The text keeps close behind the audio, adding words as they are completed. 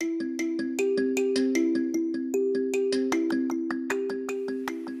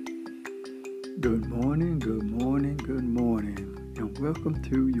Good morning, good morning, good morning, and welcome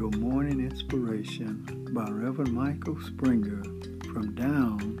to your morning inspiration by Reverend Michael Springer from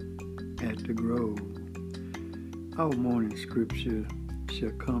Down at the Grove. Our morning scripture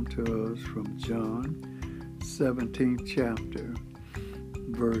shall come to us from John 17th chapter,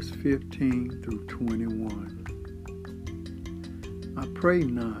 verse 15 through 21. I pray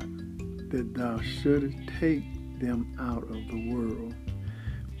not that thou shouldest take them out of the world,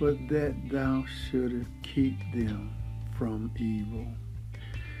 but that thou shouldest keep them from evil.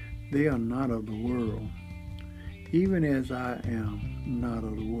 They are not of the world, even as I am not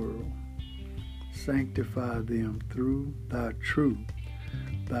of the world. Sanctify them through thy truth.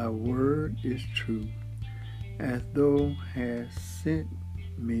 Thy word is true. As thou hast sent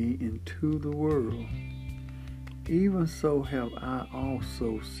me into the world, even so have I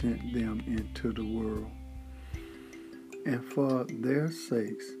also sent them into the world. And for their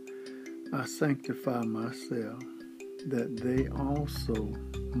sakes I sanctify myself, that they also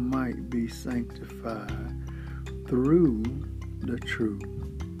might be sanctified through the truth.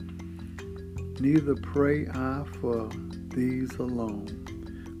 Neither pray I for these alone,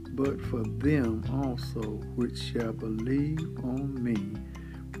 but for them also which shall believe on me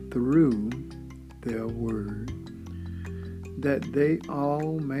through their word, that they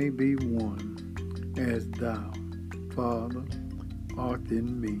all may be one, as thou, Father, art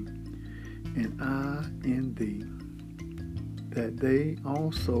in me, and I in thee, that they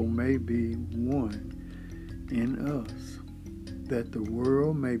also may be one in us, that the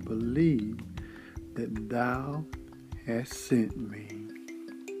world may believe that thou hast sent me.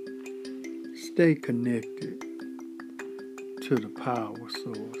 Stay connected to the power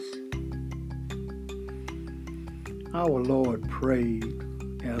source. Our Lord prayed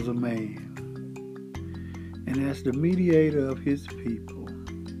as a man, and as the mediator of his people,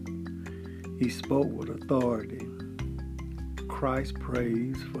 he spoke with authority. Christ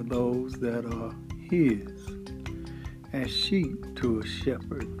prays for those that are his, as sheep to a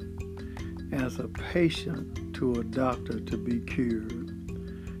shepherd, as a patient to a doctor to be cured,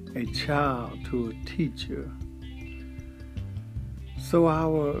 a child to a teacher. So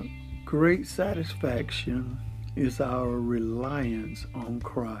our great satisfaction is our reliance on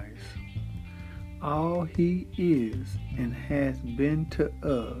Christ. All he is and has been to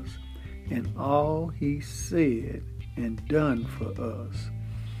us, and all he said and done for us.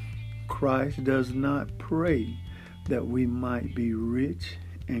 Christ does not pray that we might be rich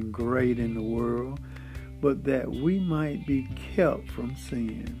and great in the world, but that we might be kept from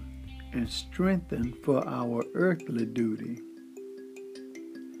sin and strengthened for our earthly duty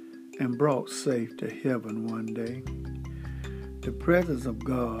and brought safe to heaven one day. The presence of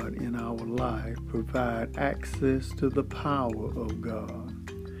God in our life provides access to the power of God.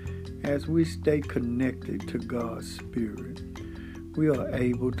 As we stay connected to God's Spirit, we are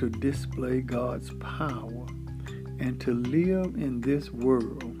able to display God's power and to live in this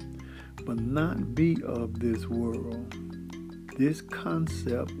world, but not be of this world. This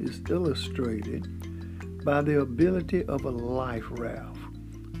concept is illustrated by the ability of a life raft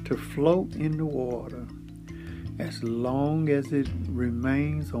to float in the water. As long as it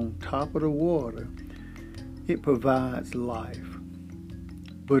remains on top of the water, it provides life.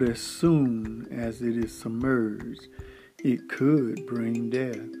 But as soon as it is submerged, it could bring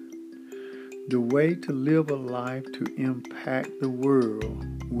death. The way to live a life to impact the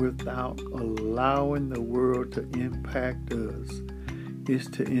world without allowing the world to impact us is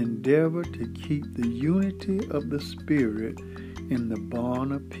to endeavor to keep the unity of the Spirit in the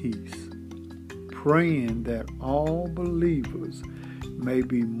bond of peace, praying that all believers may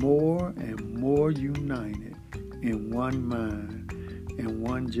be more and more united in one mind and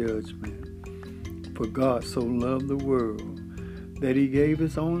one judgment. For God so loved the world that he gave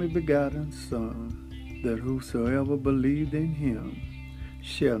his only begotten Son, that whosoever believed in him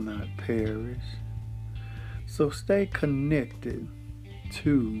shall not perish. So stay connected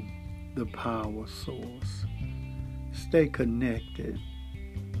to the power source. Stay connected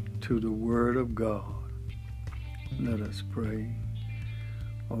to the Word of God. Let us pray.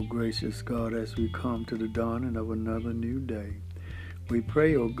 Oh, gracious God, as we come to the dawning of another new day, we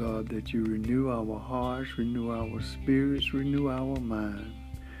pray, oh God, that you renew our hearts, renew our spirits, renew our mind.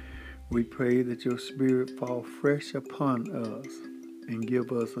 We pray that your Spirit fall fresh upon us and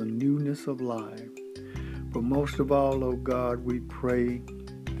give us a newness of life. But most of all, oh God, we pray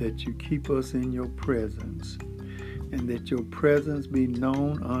that you keep us in your presence, and that your presence be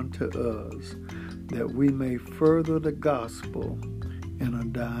known unto us, that we may further the gospel in a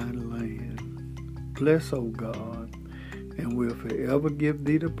dying land. Bless, O God, and we'll forever give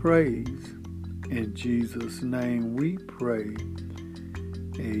thee the praise, In Jesus' name we pray.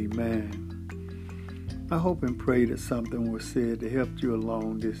 Amen. I hope and pray that something was said to help you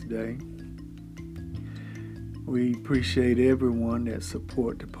along this day. We appreciate everyone that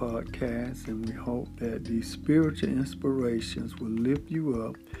support the podcast, and we hope that these spiritual inspirations will lift you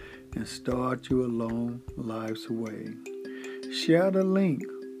up and start you along life's way. Share the link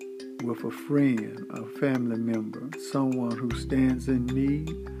with a friend, a family member, someone who stands in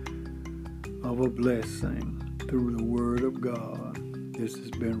need of a blessing through the Word of God. This has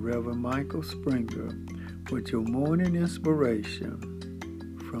been Reverend Michael Springer with your morning inspiration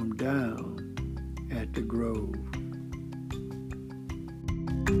from down at the Grove.